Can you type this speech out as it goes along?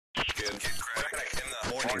with Kidd Kraddick in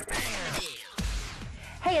the morning.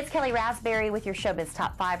 Hey, it's Kellie Rasberry with your Showbiz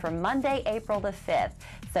Top 5 for Monday, April the 5th.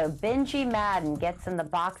 So Benji Madden gets in the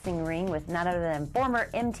boxing ring with none other than former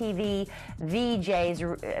MTV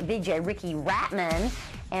VJ Ricky Ratman.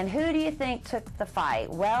 And who do you think took the fight?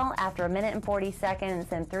 Well, after 1 minute and 40 seconds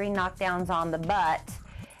and 3 knockdowns on the butt,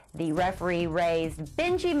 the referee raised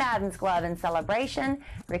Benji Madden's glove in celebration.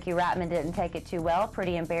 Ricky Ratman didn't take it too well,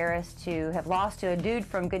 pretty embarrassed to have lost to a dude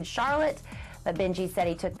from Good Charlotte. But Benji said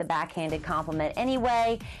he took the backhanded compliment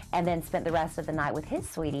anyway and then spent the rest of the night with his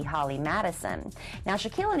sweetie, Holly Madison. Now,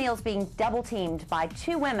 Shaquille O'Neal's being double-teamed by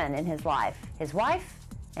 2 women in his life, his wife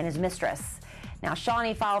and his mistress. Now,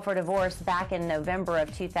 Shawnee filed for divorce back in November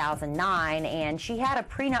of 2009, and she had a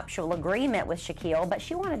prenuptial agreement with Shaquille, but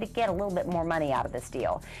she wanted to get a little bit more money out of this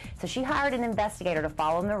deal. So she hired an investigator to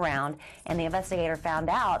follow him around, and the investigator found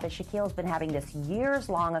out that Shaquille's been having this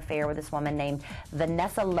years-long affair with this woman named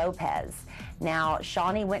Vanessa Lopez. Now,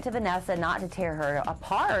 Shawnee went to Vanessa not to tear her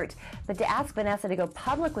apart, but to ask Vanessa to go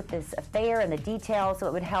public with this affair and the details so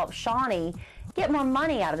it would help Shawnee get more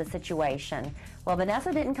money out of the situation. Well,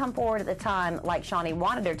 Vanessa didn't come forward at the time like Shawnee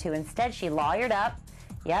wanted her to. Instead, she lawyered up.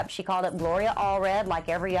 Yep, she called up Gloria Allred like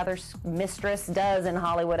every other mistress does in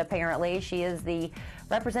Hollywood, apparently. She is the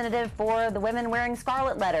representative for the women wearing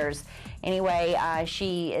scarlet letters. Anyway,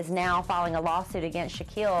 she is now filing a lawsuit against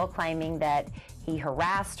Shaquille, claiming that he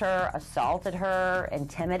harassed her, assaulted her,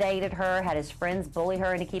 intimidated her, had his friends bully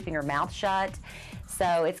her into keeping her mouth shut.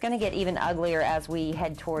 So it's going to get even uglier as we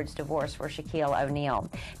head towards divorce for Shaquille O'Neal.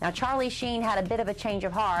 Now, Charlie Sheen had a bit of a change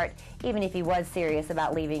of heart, even if he was serious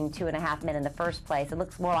about leaving 2.5 Men in the first place. It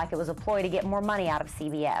looks more like it was a ploy to get more money out of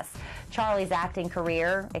CBS. Charlie's acting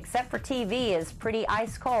career, except for TV, is pretty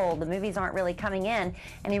ice cold. The movies aren't really coming in,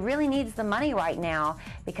 and he really needs the money right now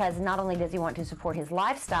because not only does he want to support his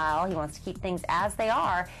lifestyle, he wants to keep things as they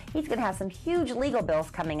are, he's going to have some huge legal bills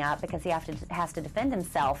coming up because he has to defend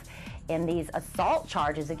himself in these assault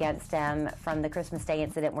charges against him from the Christmas Day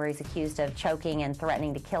incident where he's accused of choking and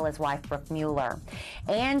threatening to kill his wife, Brooke Mueller.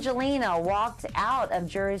 Angelina walked out of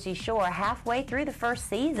Jersey Shore halfway through the first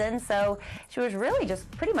season, so she was really just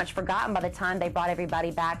pretty much forgotten by the time they brought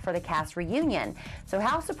everybody back for the cast reunion. So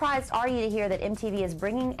how surprised are you to hear that MTV is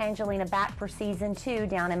bringing Angelina back for season 2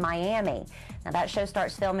 down in Miami? Now, that show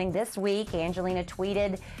starts filming this week. Angelina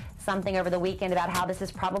tweeted something over the weekend about how this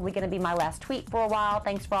is probably going to be my last tweet for a while.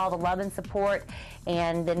 Thanks for all the love and support.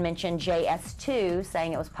 And then mentioned JS2,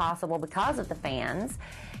 saying it was possible because of the fans.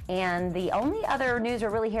 And the only other news we're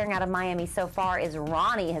really hearing out of Miami so far is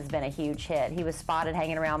Ronnie has been a huge hit. He was spotted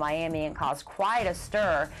hanging around Miami and caused quite a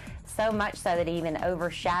stir, so much so that he even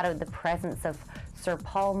overshadowed the presence of Sir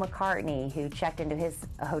Paul McCartney, who checked into his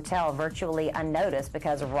hotel virtually unnoticed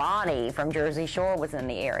because Ronnie from Jersey Shore was in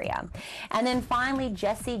the area. And then finally,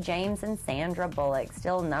 Jesse James and Sandra Bullock,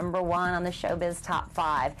 still #1 on the Showbiz Top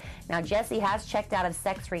 5. Now, Jesse has checked out of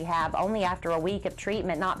sex rehab only after a week of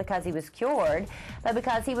treatment, not because he was cured, but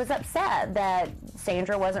because he was upset that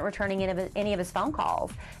Sandra wasn't returning any of his phone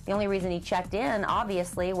calls. The only reason he checked in,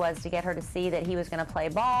 obviously, was to get her to see that he was going to play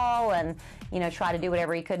ball and, you know, try to do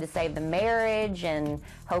whatever he could to save the marriage, and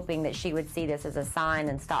hoping that she would see this as a sign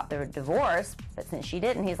and stop the divorce. But since she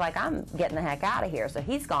didn't, he's like, I'm getting the heck out of here. So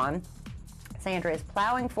he's gone. Sandra is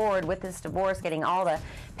plowing forward with this divorce, getting all the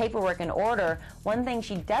paperwork in order. One thing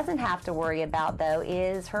she doesn't have to worry about, though,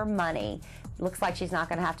 is her money. Looks like she's not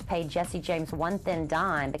going to have to pay Jesse James one thin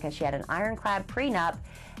dime because she had an ironclad prenup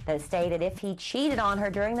that stated if he cheated on her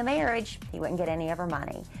during the marriage, he wouldn't get any of her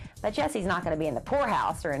money. But Jesse's not going to be in the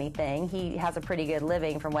poorhouse or anything. He has a pretty good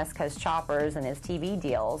living from West Coast Choppers and his TV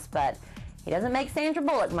deals, but he doesn't make Sandra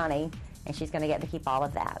Bullock money, and she's going to get to keep all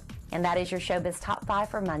of that. And that is your Showbiz Top 5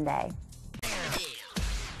 for Monday.